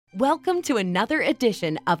Welcome to another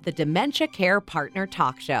edition of the Dementia Care Partner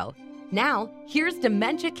Talk Show. Now, here's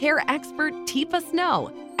dementia care expert Teepa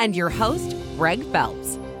Snow and your host, Greg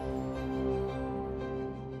Phelps.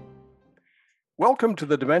 Welcome to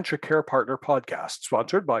the Dementia Care Partner Podcast,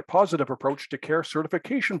 sponsored by Positive Approach to Care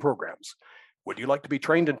certification programs. Would you like to be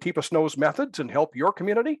trained in Teepa Snow's methods and help your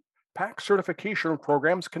community? PAC certification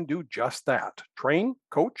programs can do just that. Train,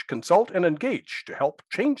 coach, consult, and engage to help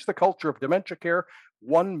change the culture of dementia care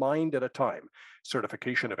one mind at a time.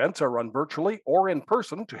 Certification events are run virtually or in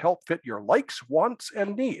person to help fit your likes, wants,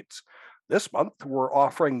 and needs. This month, we're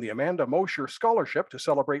offering the Amanda Mosher Scholarship to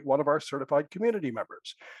celebrate one of our certified community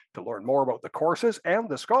members. To learn more about the courses and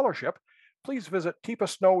the scholarship, please visit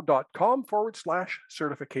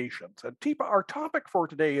teepasnow.com/certifications. And Teepa, our topic for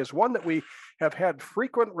today is one that we have had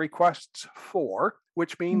frequent requests for,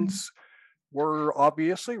 which means we're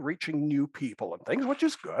obviously reaching new people and things, which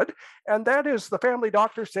is good. And that is the family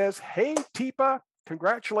doctor says, hey, Teepa,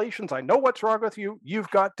 congratulations. I know what's wrong with you. You've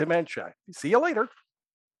got dementia. See you later.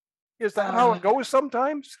 Is that how it goes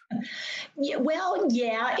sometimes?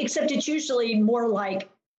 Yeah, except it's usually more like,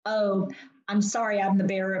 oh, I'm sorry, I'm the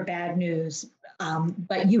bearer of bad news,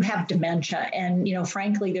 but you have dementia. And,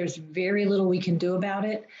 frankly, there's very little we can do about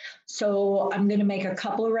it. So I'm going to make a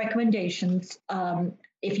couple of recommendations.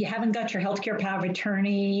 If you haven't got your healthcare power of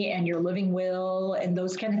attorney and your living will and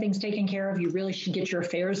those kind of things taken care of, you really should get your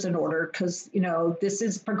affairs in order because, this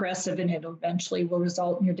is progressive and it eventually will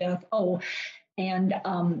result in your death. And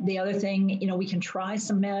the other thing, we can try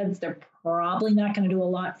some meds. They're probably not going to do a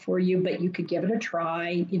lot for you, but you could give it a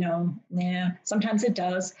try. Sometimes it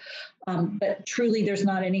does. But truly, there's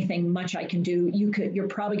not anything much I can do. You're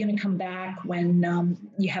probably going to come back when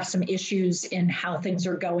you have some issues in how things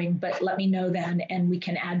are going. But let me know then, and we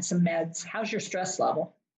can add some meds. How's your stress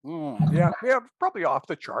level? Yeah, probably off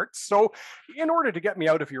the charts. So in order to get me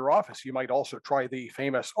out of your office, you might also try the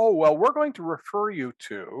famous, we're going to refer you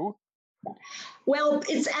to... Well,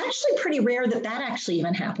 it's actually pretty rare that actually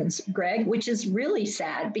even happens, Greg, which is really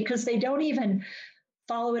sad because they don't even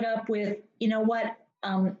follow it up with,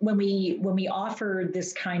 when we offer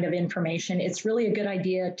this kind of information, it's really a good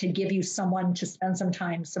idea to give you someone to spend some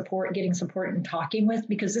time getting support and talking with,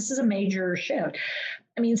 because this is a major shift.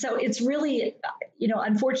 So it's really,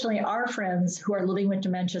 unfortunately, our friends who are living with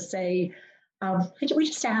dementia say, we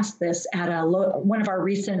just asked this at one of our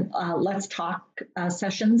recent Let's Talk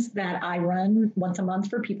sessions that I run once a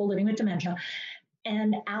month for people living with dementia.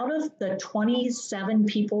 And out of the 27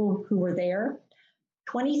 people who were there,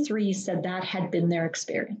 23 said that had been their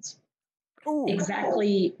experience. Ooh.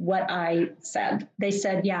 Exactly what I said. They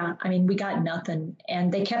said, we got nothing.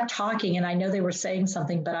 And they kept talking, and I know they were saying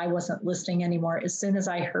something, but I wasn't listening anymore. As soon as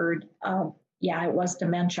I heard, it was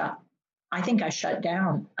dementia, I think I shut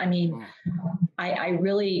down. I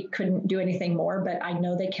really couldn't do anything more, but I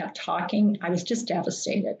know they kept talking. I was just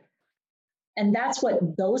devastated. And that's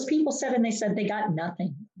what those people said. And they said they got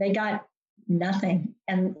nothing. They got nothing.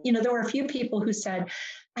 And, there were a few people who said,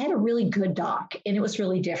 I had a really good doc and it was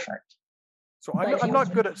really different. So I'm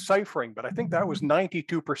not good at ciphering, but I think that was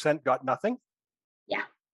 92% got nothing. Yeah.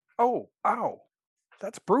 Oh, wow.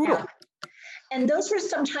 That's brutal. Yeah. And those were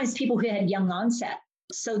sometimes people who had young onset.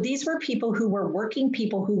 So these were people who were working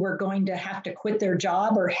people who were going to have to quit their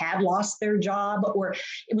job or had lost their job, or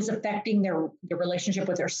it was affecting their relationship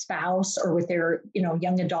with their spouse or with their,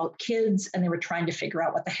 young adult kids. And they were trying to figure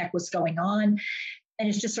out what the heck was going on. And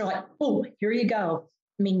it's just sort of like, oh, here you go.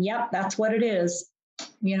 Yep, that's what it is.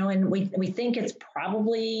 And we think it's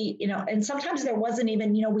probably, and sometimes there wasn't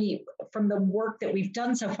even, from the work that we've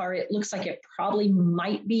done so far, it looks like it probably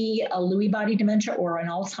might be a Lewy body dementia or an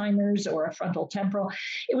Alzheimer's or a frontal temporal.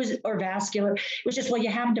 Or vascular. It was just, you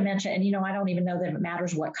have dementia. And, I don't even know that it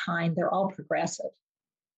matters what kind. They're all progressive.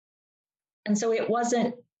 And so it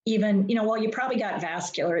wasn't even, you probably got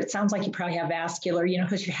vascular. It sounds like you probably have vascular,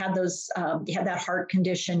 because you had those, you had that heart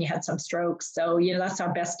condition, you had some strokes. So, that's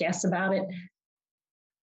our best guess about it.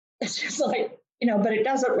 It's just like, but it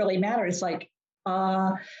doesn't really matter. It's like,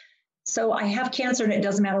 so I have cancer and it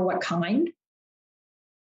doesn't matter what kind.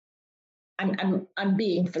 I'm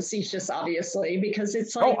being facetious, obviously, because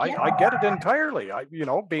it's like, I get it entirely.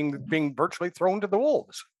 Being virtually thrown to the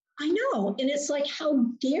wolves. I know. And it's like, how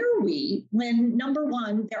dare we, when number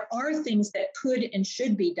one, there are things that could and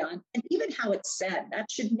should be done. And even how it's said,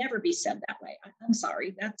 that should never be said that way. I'm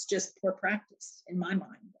sorry. That's just poor practice in my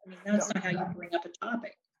mind. That's not how you bring up a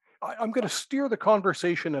topic. I'm going to steer the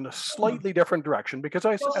conversation in a slightly different direction because,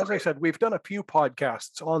 as I said, we've done a few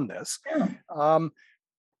podcasts on this.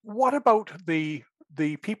 What about the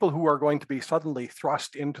people who are going to be suddenly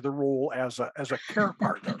thrust into the role as a care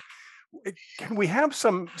partner? Can we have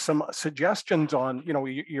some suggestions on,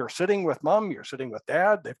 you're sitting with mom, you're sitting with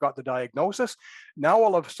dad, they've got the diagnosis. Now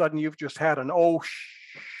all of a sudden you've just had an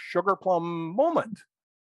sugar plum moment.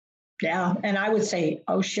 Yeah. And I would say,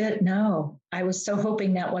 oh shit, no. I was so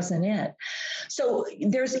hoping that wasn't it. So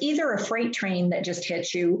there's either a freight train that just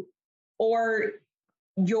hits you, or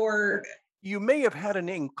you may have had an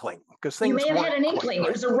inkling, because things you may have had an inkling. Right.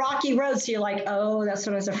 It was a rocky road. So you're like, oh, that's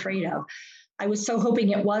what I was afraid of. I was so hoping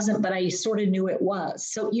it wasn't, but I sort of knew it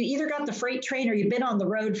was. So you either got the freight train or you've been on the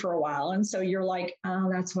road for a while. And so you're like,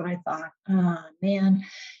 oh, that's what I thought. Oh, man.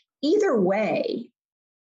 Either way,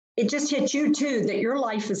 it just hits you too, that your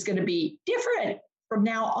life is going to be different from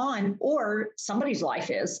now on, or somebody's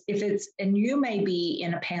life is, and you may be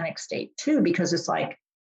in a panic state too, because it's like,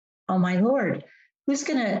 oh my Lord,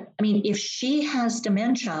 if she has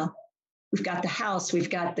dementia, we've got the house, we've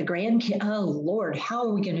got the grandkid. Oh Lord, how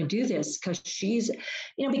are we going to do this? Because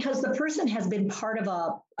because the person has been part of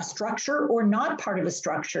a structure or not part of a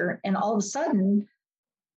structure. And all of a sudden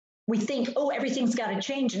we think, oh, everything's got to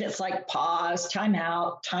change. And it's like, pause, time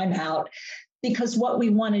out. Because what we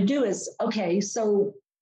want to do is, okay, so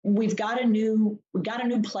we've got a new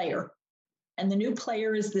player. And the new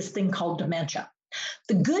player is this thing called dementia.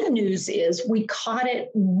 The good news is we caught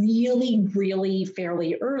it really, really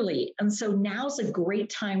fairly early. And so now's a great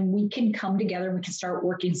time we can come together and we can start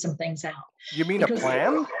working some things out. You mean a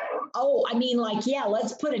plan? Oh,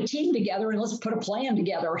 let's put a team together and let's put a plan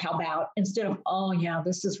together. How about, instead of, oh yeah,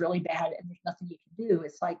 this is really bad and there's nothing you can do.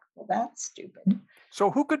 It's like, well, that's stupid.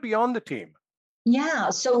 So who could be on the team? Yeah.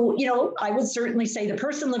 So, I would certainly say the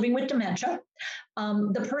person living with dementia,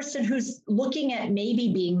 the person who's looking at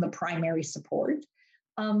maybe being the primary support.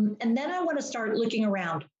 And then I want to start looking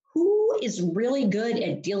around. Who is really good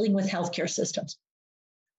at dealing with healthcare systems?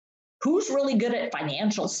 Who's really good at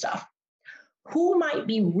financial stuff? Who might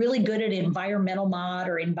be really good at environmental mod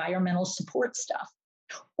or environmental support stuff?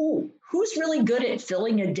 Oh, who's really good at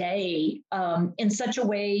filling a day in such a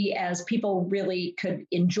way as people really could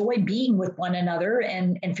enjoy being with one another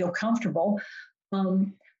and feel comfortable?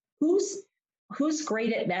 Who's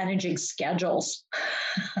great at managing schedules?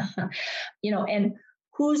 And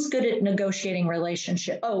who's good at negotiating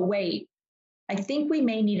relationship? Oh, wait, I think we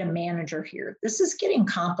may need a manager here. This is getting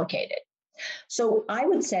complicated. So I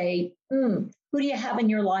would say, who do you have in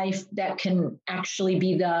your life that can actually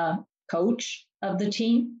be the coach of the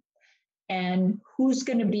team? And who's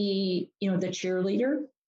going to be, the cheerleader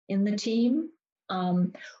in the team?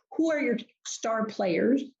 Who are your star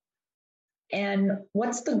players? And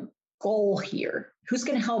what's the goal here? Who's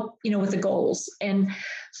going to help, with the goals? And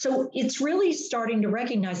so it's really starting to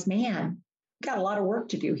recognize, man, we've got a lot of work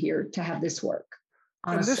to do here to have this work.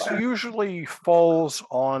 Honestly. And this usually falls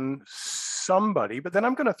on somebody, but then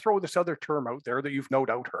I'm going to throw this other term out there that you've no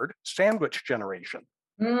doubt heard: sandwich generation.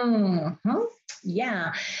 Mm-hmm.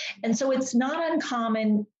 Yeah. And so it's not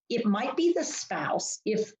uncommon. It might be the spouse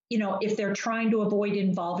if they're trying to avoid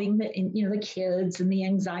involving the kids and the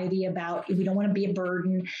anxiety about, we don't want to be a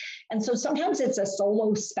burden. And so sometimes it's a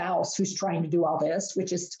solo spouse who's trying to do all this,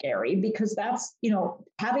 which is scary, because that's,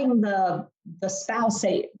 having the spouse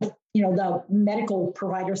say, the medical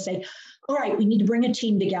provider say, all right, we need to bring a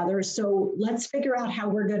team together. So let's figure out how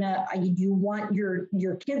we're going to, you want your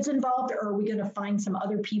kids involved, or are we going to find some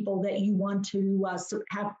other people that you want to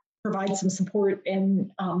provide some support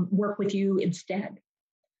and work with you instead?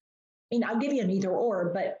 I'll give you an either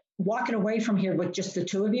or, but walking away from here with just the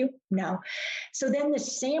two of you, no. So then the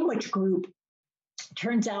sandwich group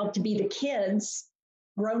turns out to be the kids,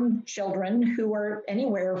 grown children who are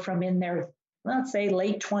anywhere from in their, let's say,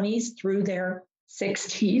 late 20s through their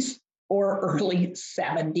 60s or early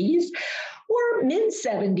 70s or mid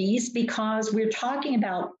 70s, because we're talking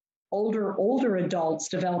about older adults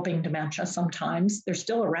developing dementia. Sometimes they're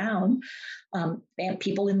still around. And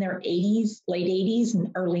people in their 80s, late 80s and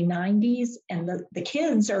early 90s, and the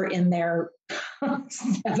kids are in their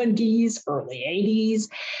 70s, early 80s.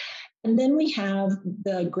 And then we have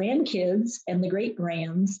the grandkids and the great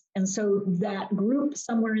grands. And so that group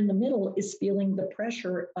somewhere in the middle is feeling the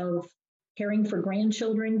pressure of caring for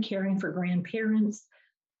grandchildren, caring for grandparents,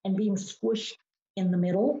 and being squished in the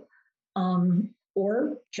middle.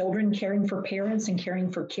 Or children caring for parents and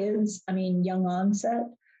caring for kids. Young onset.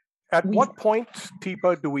 At what point,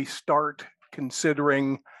 Teepa, do we start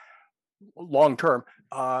considering long-term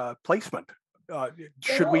placement?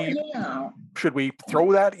 Should we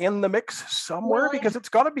throw that in the mix somewhere? Because it's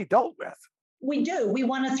got to be dealt with. We do. We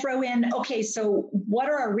want to throw in, okay, so what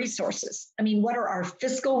are our resources? What are our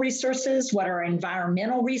fiscal resources? What are our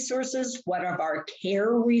environmental resources? What are our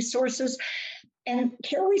care resources? And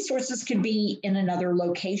care resources could be in another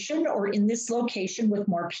location or in this location with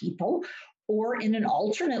more people or in an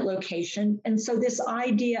alternate location. And so this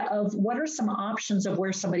idea of what are some options of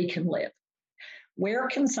where somebody can live? Where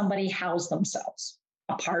can somebody house themselves?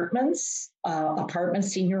 Apartments,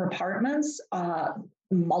 senior apartments,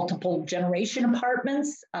 multiple generation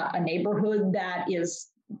apartments, a neighborhood that is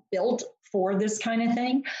built for this kind of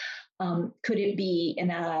thing. Could it be in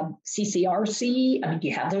a CCRC? I mean, do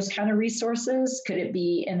you have those kind of resources? Could it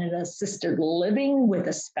be in an assisted living with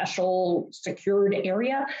a special secured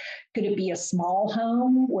area? Could it be a small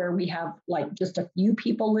home where we have like just a few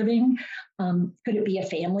people living? Could it be a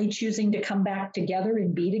family choosing to come back together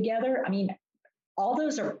and be together? I mean, all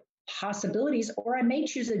those are possibilities, or I may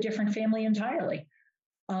choose a different family entirely.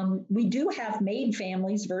 We do have made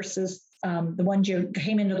families versus the ones you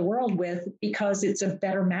came into the world with, because it's a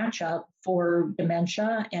better matchup for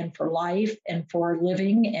dementia and for life and for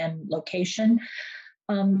living and location.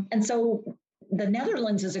 And so the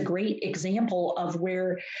Netherlands is a great example of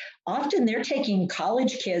where often they're taking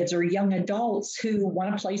college kids or young adults who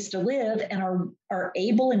want a place to live and are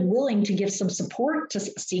able and willing to give some support to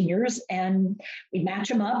seniors. And we match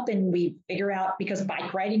them up and we figure out, because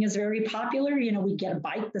bike riding is very popular, we get a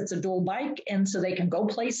bike that's a dual bike. And so they can go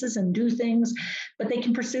places and do things, but they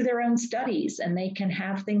can pursue their own studies and they can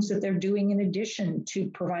have things that they're doing in addition to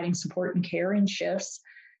providing support and care and shifts.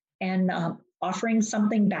 And offering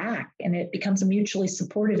something back, and it becomes a mutually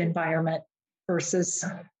supportive environment versus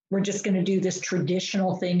we're just going to do this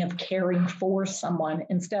traditional thing of caring for someone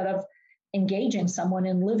instead of engaging someone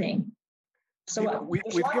in living. So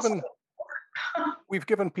we've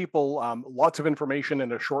given people lots of information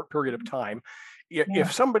in a short period of time. Yeah.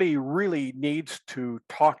 If somebody really needs to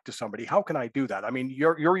talk to somebody, how can I do that? I mean,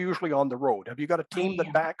 you're usually on the road. Have you got a team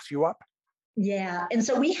that backs you up? Yeah. And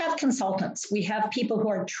so we have consultants. We have people who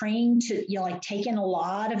are trained to, take in a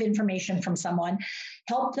lot of information from someone,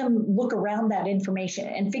 help them look around that information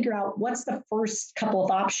and figure out what's the first couple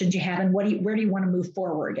of options you have and where do you want to move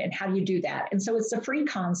forward and how do you do that? And so it's a free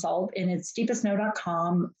consult, and it's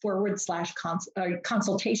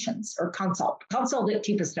teepasnow.com/consultations or consult at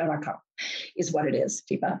teepasnow.com is what it is,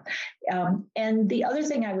 Teepa. And the other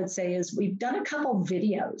thing I would say is we've done a couple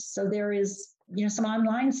videos. So there is some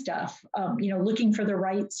online stuff, looking for the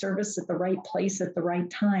right service at the right place at the right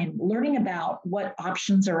time, learning about what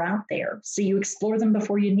options are out there. So you explore them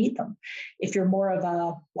before you need them. If you're more of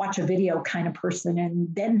a watch a video kind of person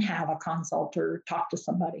and then have a consult or talk to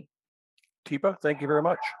somebody. Teepa, thank you very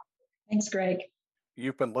much. Thanks, Greg.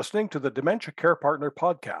 You've been listening to the Dementia Care Partner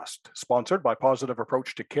podcast, sponsored by Positive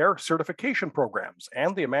Approach to Care Certification Programs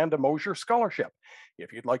and the Amanda Mosier Scholarship.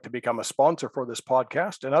 If you'd like to become a sponsor for this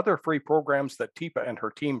podcast and other free programs that Teepa and her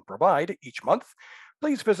team provide each month,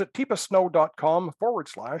 please visit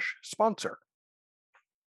teepasnow.com/sponsor.